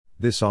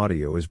This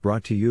audio is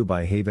brought to you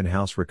by Haven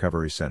House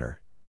Recovery Center.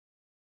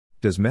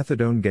 Does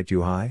methadone get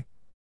you high?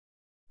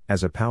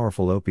 As a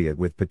powerful opiate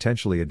with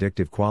potentially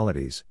addictive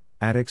qualities,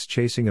 addicts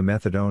chasing a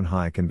methadone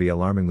high can be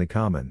alarmingly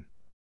common.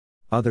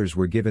 Others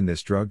were given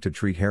this drug to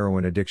treat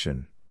heroin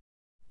addiction.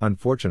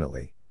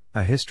 Unfortunately,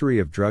 a history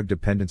of drug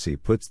dependency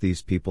puts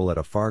these people at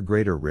a far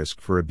greater risk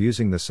for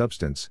abusing the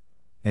substance,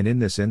 and in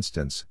this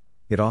instance,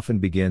 it often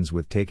begins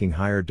with taking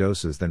higher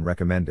doses than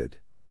recommended.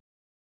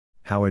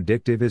 How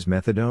addictive is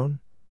methadone?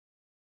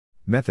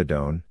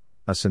 Methadone,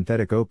 a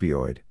synthetic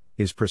opioid,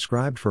 is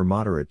prescribed for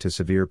moderate to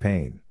severe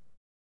pain.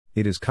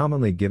 It is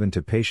commonly given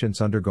to patients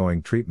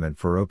undergoing treatment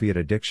for opiate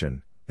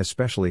addiction,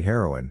 especially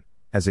heroin,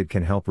 as it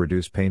can help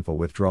reduce painful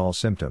withdrawal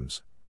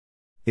symptoms.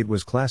 It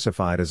was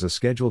classified as a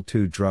Schedule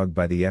II drug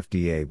by the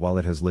FDA. While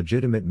it has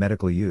legitimate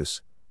medical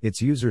use,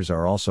 its users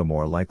are also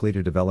more likely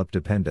to develop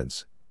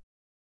dependence.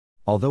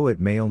 Although it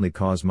may only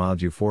cause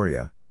mild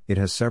euphoria, it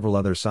has several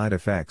other side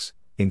effects,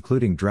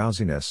 including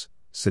drowsiness,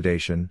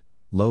 sedation,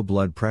 low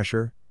blood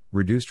pressure,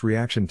 reduced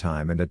reaction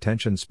time and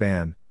attention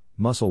span,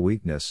 muscle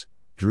weakness,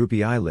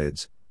 droopy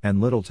eyelids,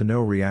 and little to no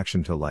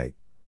reaction to light.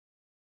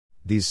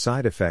 These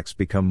side effects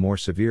become more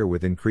severe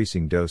with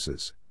increasing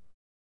doses.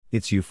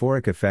 Its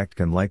euphoric effect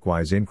can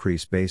likewise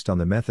increase based on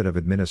the method of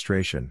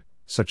administration,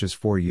 such as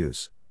for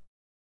use.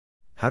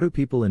 How do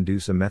people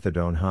induce a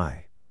methadone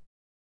high?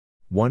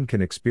 One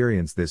can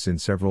experience this in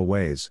several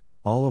ways,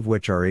 all of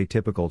which are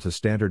atypical to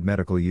standard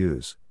medical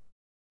use.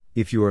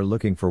 If you are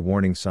looking for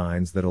warning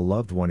signs that a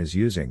loved one is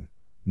using,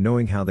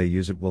 knowing how they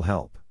use it will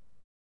help.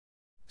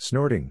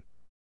 Snorting.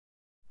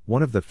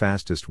 One of the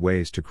fastest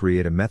ways to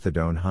create a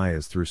methadone high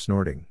is through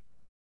snorting.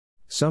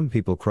 Some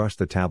people crush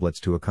the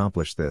tablets to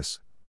accomplish this.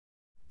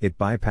 It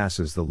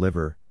bypasses the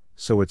liver,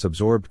 so it's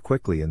absorbed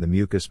quickly in the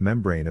mucous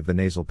membrane of the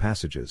nasal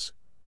passages.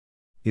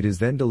 It is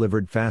then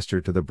delivered faster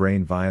to the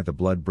brain via the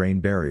blood-brain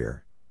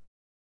barrier.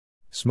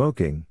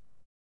 Smoking.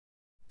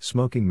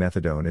 Smoking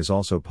methadone is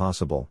also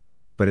possible,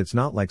 but it's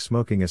not like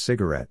smoking a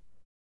cigarette.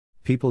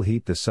 People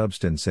heat the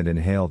substance and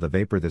inhale the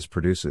vapor this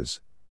produces.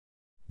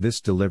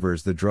 This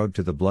delivers the drug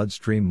to the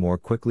bloodstream more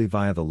quickly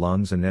via the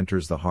lungs and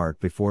enters the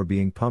heart before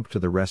being pumped to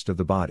the rest of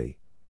the body.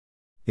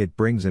 It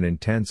brings an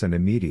intense and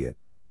immediate,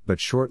 but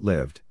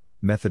short-lived,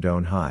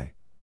 methadone high.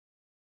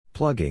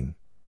 Plugging.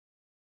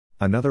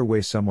 Another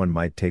way someone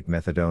might take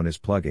methadone is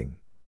plugging.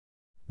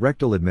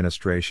 Rectal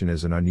administration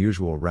is an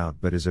unusual route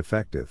but is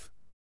effective.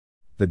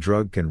 The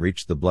drug can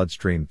reach the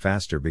bloodstream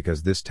faster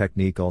because this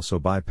technique also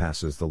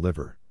bypasses the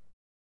liver.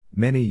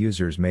 Many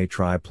users may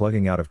try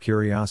plugging out of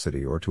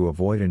curiosity or to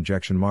avoid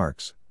injection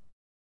marks.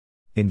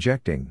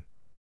 Injecting.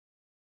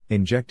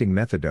 Injecting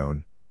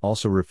methadone,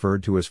 also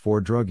referred to as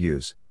for drug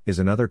use, is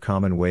another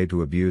common way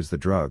to abuse the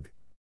drug.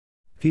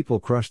 People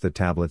crush the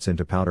tablets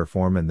into powder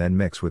form and then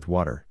mix with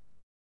water.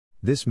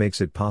 This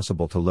makes it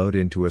possible to load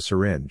into a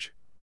syringe.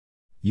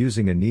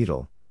 Using a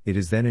needle, it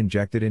is then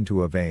injected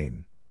into a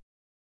vein.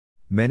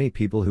 Many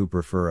people who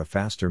prefer a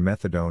faster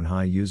methadone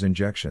high use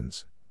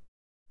injections.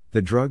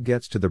 The drug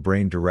gets to the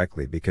brain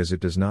directly because it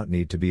does not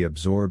need to be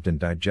absorbed and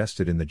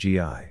digested in the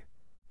GI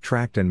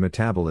tract and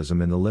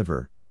metabolism in the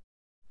liver.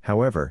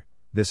 However,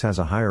 this has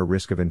a higher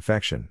risk of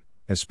infection,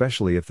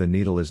 especially if the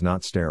needle is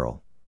not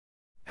sterile.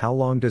 How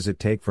long does it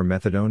take for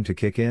methadone to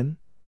kick in?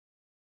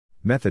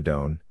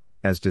 Methadone,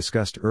 as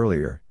discussed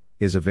earlier,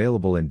 is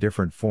available in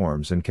different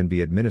forms and can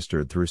be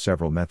administered through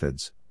several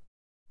methods.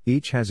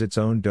 Each has its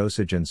own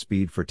dosage and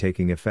speed for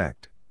taking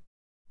effect.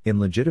 In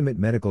legitimate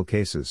medical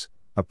cases,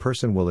 a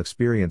person will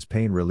experience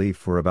pain relief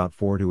for about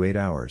 4 to 8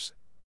 hours.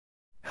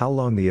 How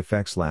long the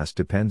effects last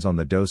depends on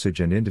the dosage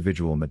and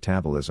individual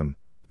metabolism,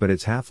 but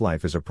its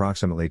half-life is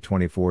approximately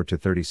 24 to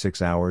 36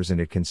 hours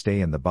and it can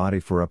stay in the body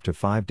for up to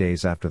 5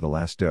 days after the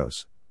last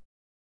dose.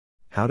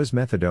 How does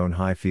methadone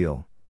high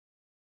feel?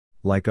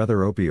 Like other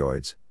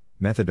opioids,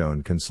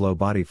 methadone can slow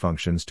body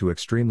functions to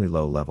extremely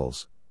low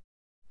levels.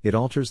 It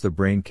alters the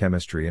brain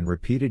chemistry and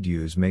repeated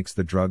use makes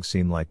the drug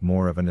seem like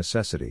more of a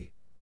necessity.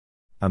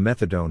 A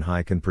methadone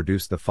high can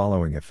produce the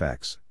following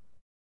effects: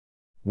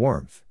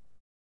 warmth,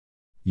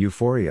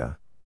 euphoria,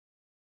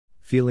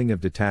 feeling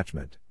of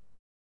detachment,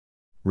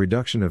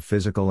 reduction of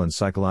physical and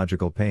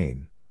psychological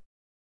pain,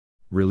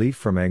 relief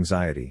from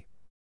anxiety.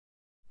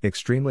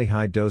 Extremely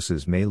high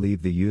doses may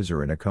leave the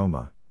user in a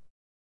coma.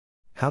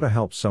 How to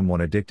help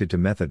someone addicted to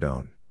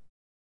methadone?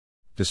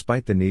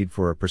 Despite the need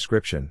for a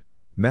prescription,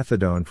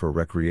 methadone for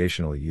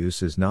recreational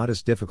use is not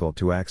as difficult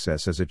to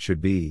access as it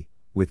should be,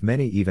 with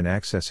many even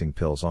accessing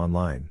pills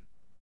online.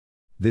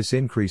 This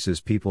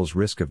increases people's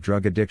risk of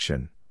drug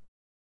addiction.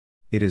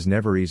 It is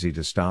never easy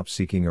to stop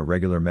seeking a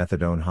regular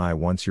methadone high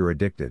once you're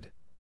addicted.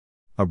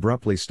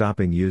 Abruptly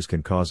stopping use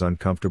can cause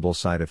uncomfortable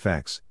side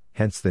effects,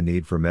 hence the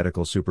need for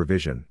medical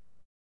supervision.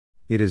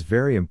 It is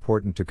very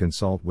important to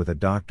consult with a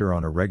doctor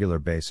on a regular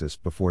basis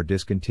before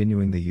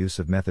discontinuing the use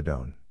of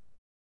methadone.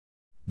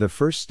 The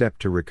first step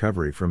to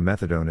recovery from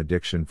methadone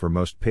addiction for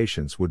most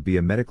patients would be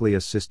a medically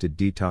assisted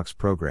detox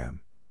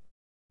program.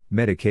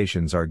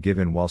 Medications are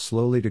given while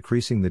slowly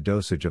decreasing the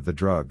dosage of the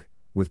drug,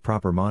 with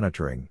proper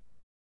monitoring.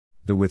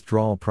 The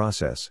withdrawal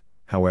process,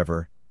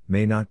 however,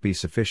 may not be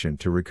sufficient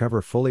to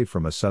recover fully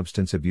from a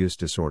substance abuse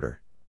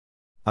disorder.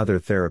 Other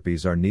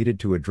therapies are needed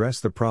to address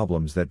the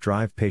problems that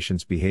drive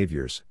patients'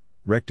 behaviors,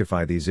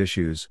 rectify these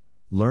issues,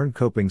 learn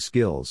coping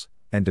skills,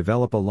 and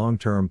develop a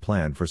long-term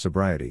plan for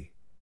sobriety.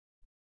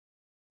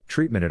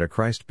 Treatment at a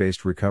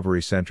Christ-based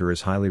recovery center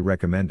is highly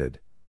recommended.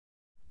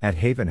 At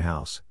Haven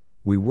House,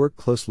 we work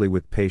closely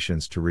with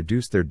patients to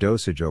reduce their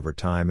dosage over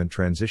time and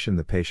transition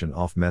the patient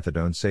off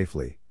methadone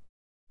safely.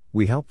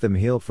 We help them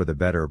heal for the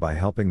better by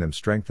helping them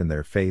strengthen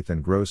their faith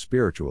and grow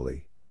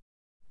spiritually.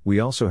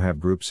 We also have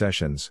group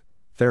sessions,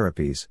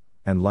 therapies,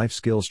 and life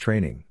skills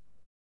training.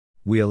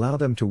 We allow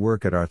them to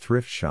work at our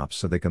thrift shops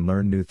so they can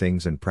learn new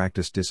things and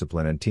practice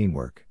discipline and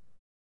teamwork.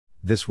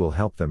 This will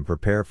help them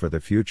prepare for the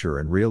future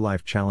and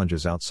real-life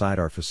challenges outside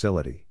our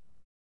facility.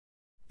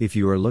 If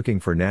you are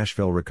looking for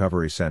Nashville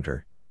Recovery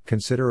Center,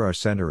 consider our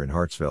center in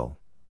Hartsville.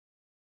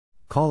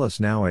 Call us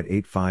now at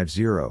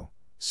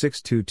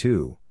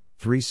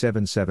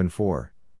 850-622-3774.